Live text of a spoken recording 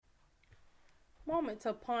Moment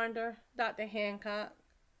to ponder, Dr. Hancock.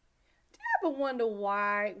 Do you ever wonder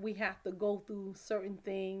why we have to go through certain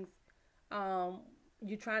things? Um,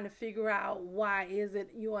 you're trying to figure out why is it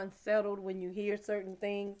you're unsettled when you hear certain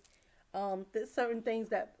things. Certain things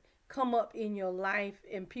that come up in your life,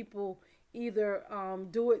 and people either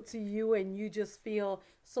do it to you, and you just feel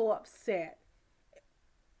so upset.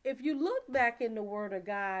 If you look back in the Word of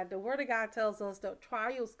God tells us that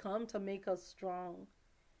trials come to make us strong.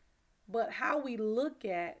 But how we look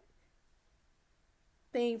at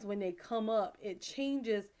things when they come up, it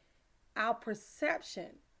changes our perception.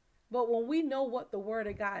 But when we know what the Word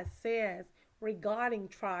of God says regarding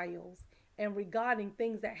trials and regarding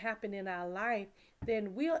things that happen in our life,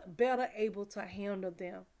 then we're better able to handle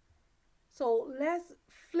them. So let's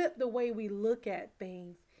flip the way we look at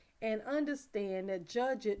things and understand that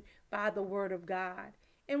judge it by the Word of God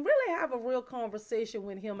and really have a real conversation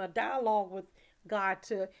with Him, a dialogue with God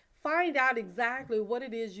to find out exactly what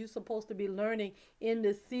it is you're supposed to be learning in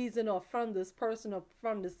this season or from this person or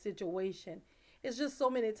from this situation. It's just so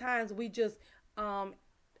many times we just um,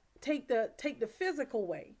 take the physical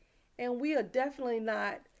way, and we are definitely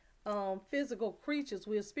not physical creatures.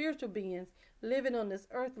 We are spiritual beings living on this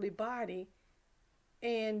earthly body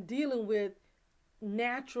and dealing with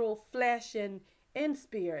natural flesh and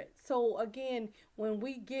spirit. So again, when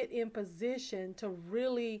we get in position to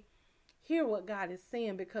really hear what God is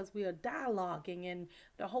saying, because we are dialoguing and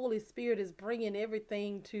the Holy Spirit is bringing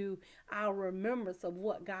everything to our remembrance of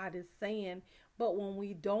what God is saying. But when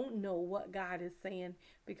we don't know what God is saying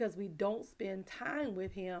because we don't spend time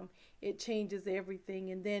with Him, it changes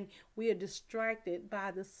everything. And then we are distracted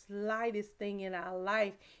by the slightest thing in our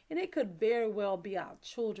life. And it could very well be our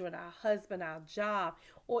children, our husband, our job,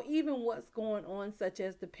 or even what's going on, such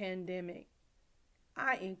as the pandemic.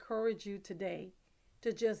 I encourage you today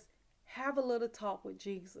to just have a little talk with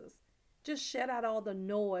Jesus. Just shut out all the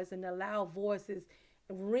noise and the loud voices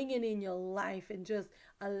ringing in your life, and just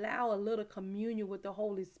allow a little communion with the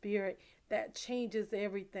Holy Spirit that changes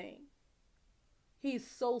everything. He's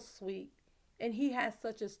so sweet, and He has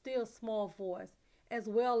such a still small voice as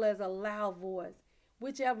well as a loud voice.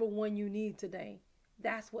 Whichever one you need today,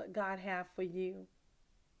 that's what God has for you.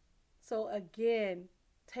 So again,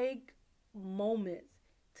 take moments,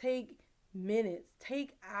 take minutes,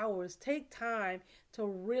 take hours, take time to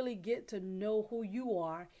really get to know who you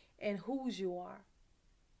are and whose you are.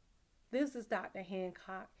 This is Dr.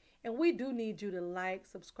 Hancock, and we do need you to like,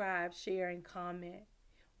 subscribe, share, and comment.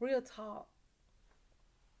 Real talk.